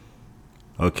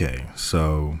Okay,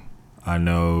 so I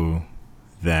know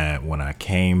that when I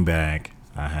came back,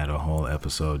 I had a whole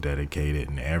episode dedicated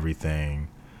and everything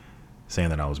saying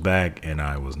that I was back and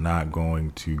I was not going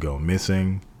to go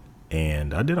missing.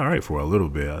 And I did all right for a little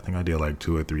bit. I think I did like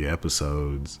 2 or 3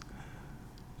 episodes.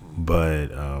 But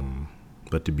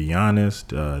but to be honest,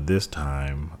 this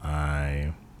time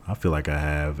I feel like I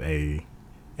have a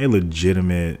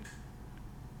legitimate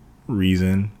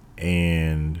reason,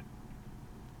 and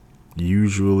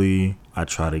usually I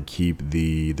try to keep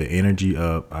the energy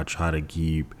up. I try to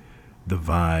keep the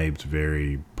vibes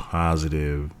very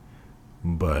positive,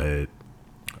 but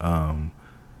um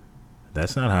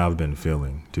that's not how I've been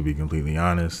feeling, to be completely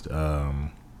honest.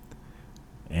 And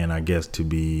I guess to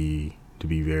be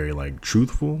very like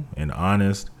truthful and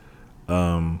honest,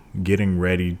 getting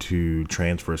ready to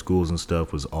transfer schools and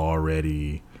stuff was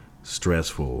already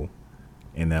stressful,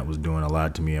 and that was doing a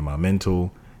lot to me and my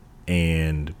mental.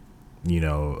 And me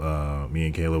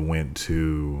and Kayla went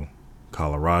to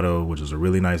Colorado, which was a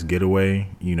really nice getaway.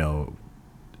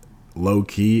 Low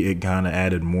key, it kind of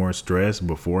added more stress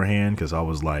beforehand because I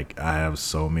was like, I have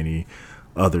so many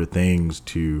other things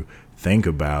to think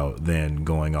about than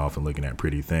going off and looking at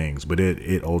pretty things. But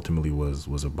it ultimately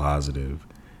was a positive.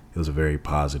 It was a very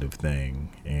positive thing,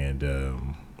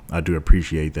 and I do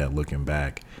appreciate that looking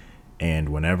back. And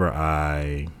whenever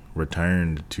I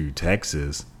returned to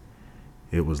Texas,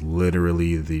 it was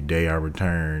literally the day I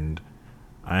returned.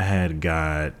 I had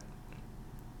got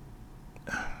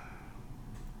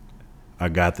I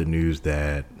got the news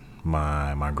that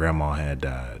my grandma had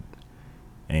died.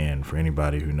 And for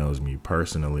anybody who knows me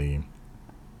personally,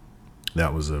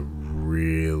 that was a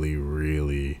really,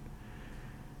 really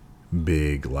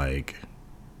big, like,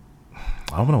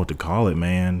 I don't know what to call it,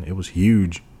 man. It was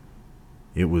huge.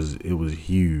 It was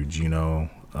huge,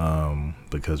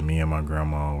 because me and my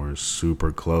grandma were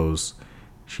super close.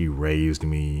 She raised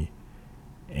me,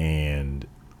 and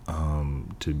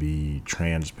to be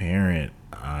transparent,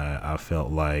 I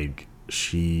felt like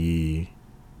she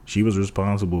was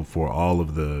responsible for all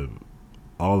of the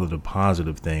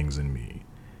positive things in me,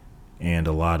 and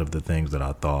a lot of the things that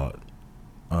I thought,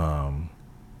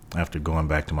 after going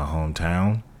back to my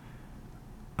hometown,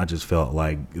 I just felt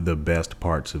like the best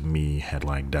parts of me had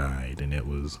like died, and it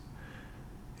was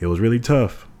really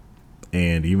tough.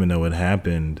 And even though it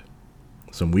happened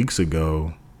some weeks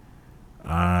ago,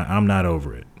 I'm not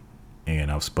over it.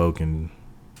 And I've spoken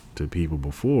to people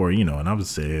before, and I've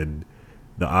said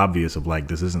the obvious of like,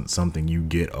 this isn't something you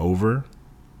get over.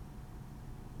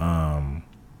 And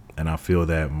I feel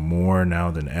that more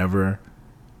now than ever,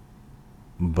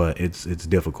 but it's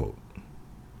difficult.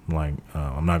 Like,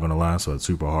 I'm not gonna lie, so it's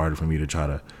super hard for me to try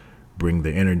to bring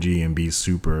the energy and be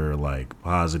super like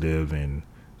positive and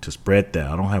to spread that.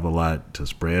 I don't have a lot to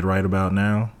spread right about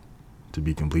now, to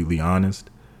be completely honest.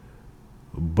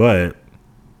 But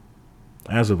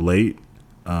as of late,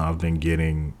 I've been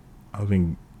getting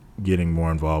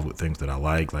more involved with things that I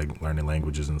like learning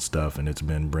languages and stuff, and it's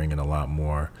been bringing a lot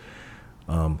more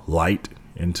light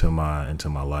into my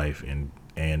life and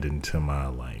into my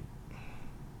like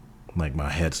my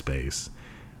headspace.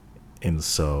 And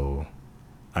so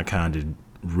I kind of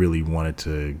really wanted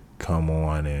to come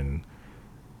on and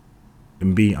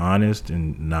be honest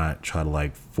and not try to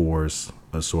like force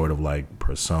a sort of like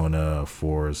persona,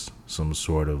 force some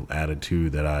sort of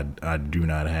attitude that I do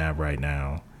not have right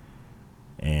now.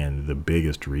 And the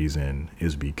biggest reason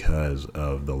is because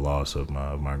of the loss of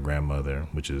my grandmother,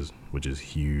 which is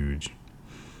huge.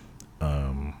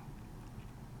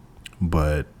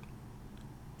 But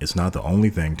it's not the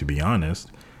only thing, to be honest.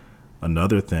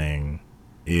 Another thing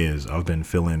is I've been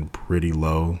feeling pretty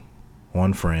low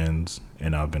on friends,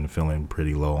 and I've been feeling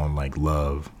pretty low on like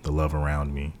love, the love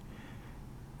around me.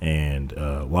 And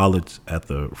while it's at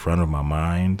the front of my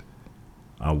mind,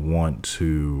 I want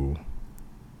to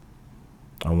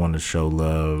show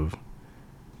love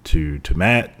to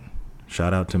Matt.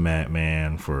 Shout out to Matt,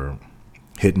 man, for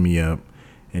hitting me up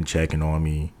and checking on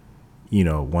me.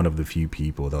 One of the few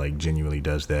people that like genuinely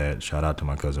does that. Shout out to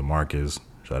my cousin Marcus.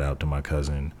 Shout out to my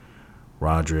cousin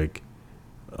Roderick.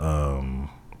 Shout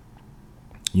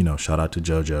out to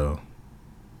JoJo,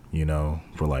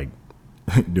 for like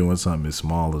doing something as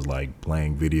small as like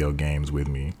playing video games with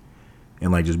me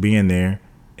and like just being there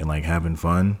and like having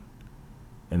fun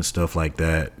and stuff like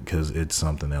that, because it's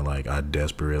something that like I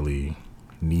desperately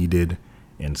needed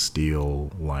and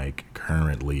still like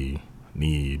currently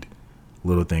need.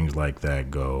 Little things like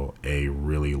that go a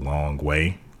really long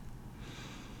way.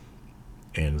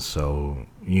 And so,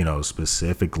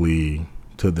 specifically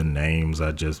to the names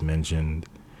I just mentioned,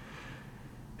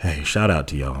 hey, shout out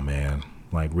to y'all, man.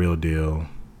 Like, real deal.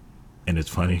 And it's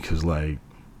funny because like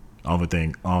all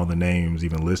the names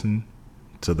even listen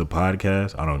to the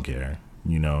podcast. I don't care,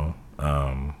 you know.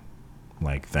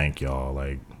 Like thank y'all.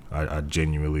 Like I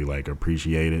genuinely like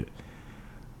appreciate it.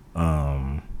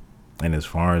 And as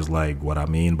far as like what I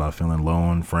mean by feeling low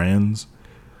on friends,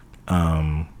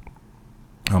 I'm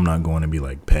not going to be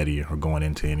like petty or going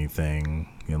into anything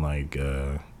and like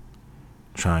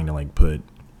trying to like put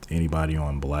anybody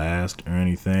on blast or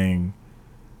anything.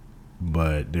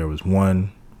 But there was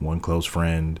one close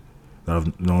friend that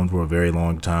I've known for a very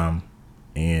long time,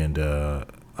 and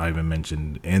I even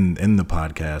mentioned in the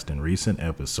podcast in recent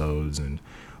episodes, and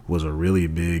was a really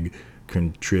big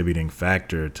contributing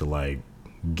factor to like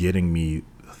getting me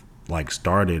like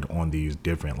started on these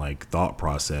different like thought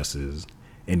processes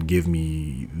and give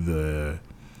me the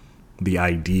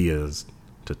ideas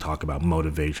to talk about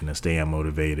motivation and staying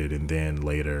motivated, and then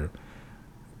later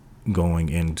going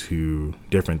into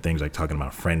different things like talking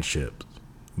about friendships,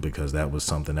 because that was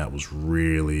something that was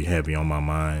really heavy on my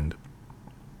mind.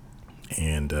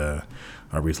 And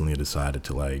I recently decided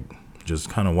to like just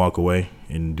kind of walk away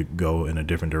and go in a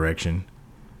different direction.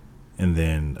 And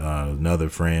then another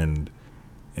friend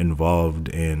involved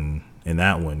in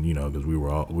that one, you know, because we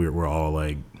were all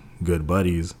like good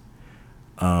buddies.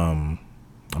 I'm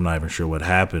not even sure what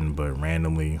happened, but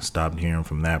randomly stopped hearing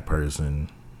from that person,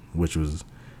 which was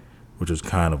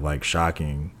kind of like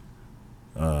shocking.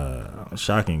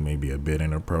 Shocking, maybe a bit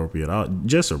inappropriate.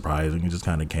 Just surprising. It just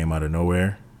kind of came out of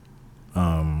nowhere.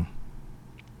 And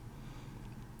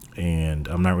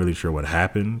I'm not really sure what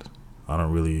happened. I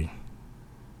don't really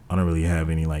have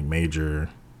any like major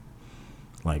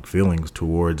like feelings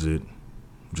towards it.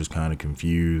 I'm just kind of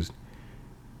confused,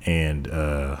 and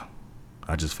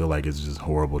I just feel like it's just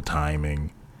horrible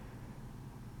timing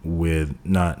with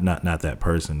not that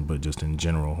person, but just in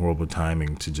general, horrible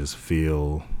timing to just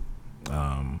feel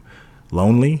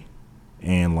lonely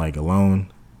and like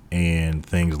alone and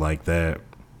things like that.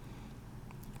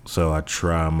 So I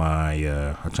try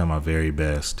my very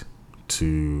best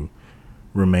to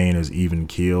remain as even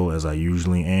keel as I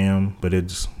usually am, but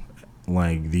it's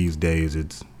like these days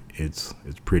it's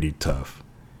pretty tough.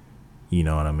 You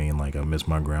know what I mean? Like I miss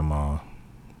my grandma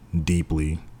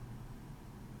deeply.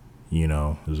 You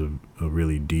know, there's a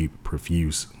really deep,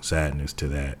 profuse sadness to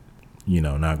that. You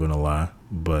know, not gonna lie,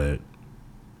 but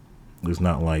it's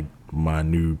not like my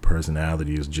new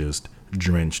personality is just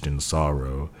drenched in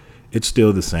sorrow. It's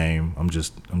still the same. I'm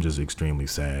just extremely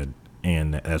sad,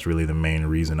 and that's really the main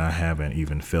reason I haven't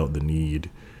even felt the need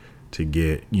to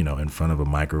get, you know, in front of a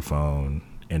microphone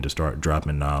and to start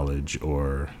dropping knowledge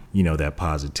or, you know, that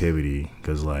positivity,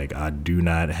 because like I do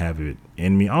not have it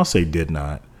in me. I'll say did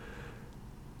not,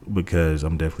 because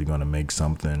I'm definitely going to make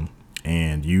something,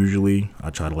 and usually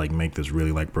I try to like make this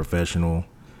really like professional,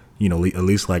 you know, at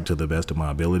least like to the best of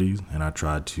my abilities, and I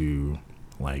try to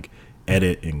like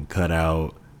edit and cut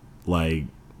out like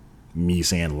me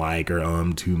saying like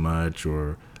or too much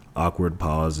or awkward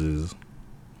pauses.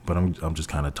 But I'm just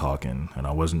kind of talking, and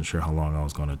I wasn't sure how long I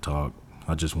was going to talk.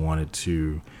 I just wanted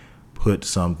to put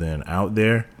something out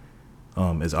there.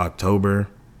 It's October,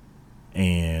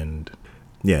 and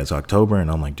yeah, it's October, and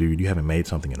I'm like, dude, you haven't made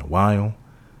something in a while.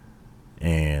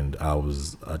 And I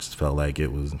just felt like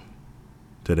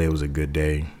today was a good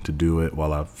day to do it,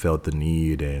 while I felt the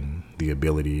need and the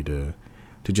ability to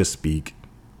just speak,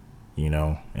 you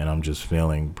know. And I'm just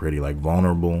feeling pretty like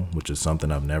vulnerable, which is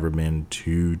something I've never been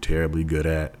too terribly good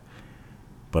at,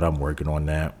 but I'm working on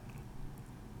that.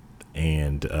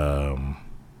 And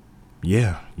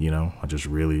yeah, you know, I just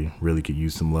really could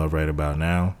use some love right about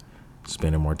now,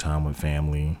 spending more time with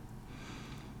family.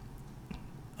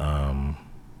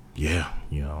 Yeah,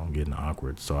 you know, I'm getting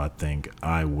awkward, so I think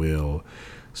I will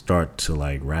start to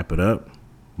like wrap it up.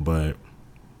 But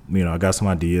you know, I got some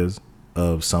ideas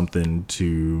of something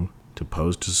to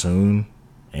post soon,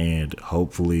 and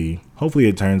hopefully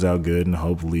it turns out good, and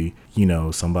hopefully, you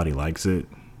know, somebody likes it,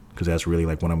 because that's really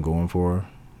like what I'm going for,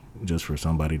 just for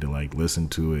somebody to like listen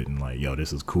to it and like, yo,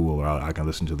 this is cool, or I can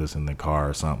listen to this in the car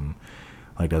or something.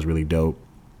 Like, that's really dope.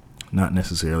 Not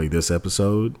necessarily this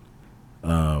episode.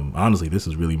 Honestly, this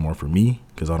is really more for me,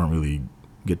 because I don't really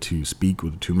get to speak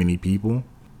with too many people.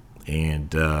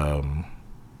 And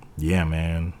yeah,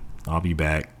 man, I'll be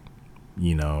back.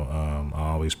 You know, I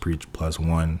always preach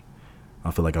 +1.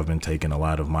 I feel like I've been taking a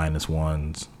lot of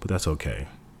 -1s, but that's okay.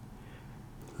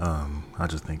 I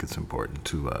just think it's important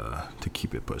to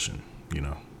keep it pushing, you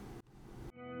know.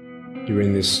 You're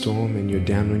in this storm and you're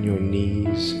down on your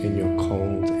knees and you're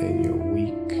cold and you're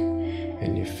weak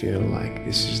and you feel like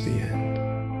this is the end.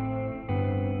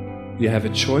 You have a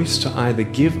choice to either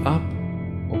give up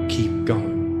or keep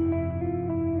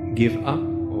going. Give up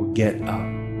or get up?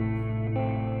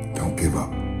 Don't give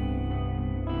up.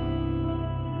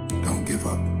 Don't give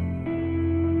up.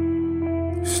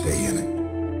 Stay in it.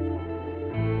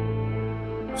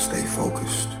 Stay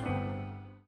focused.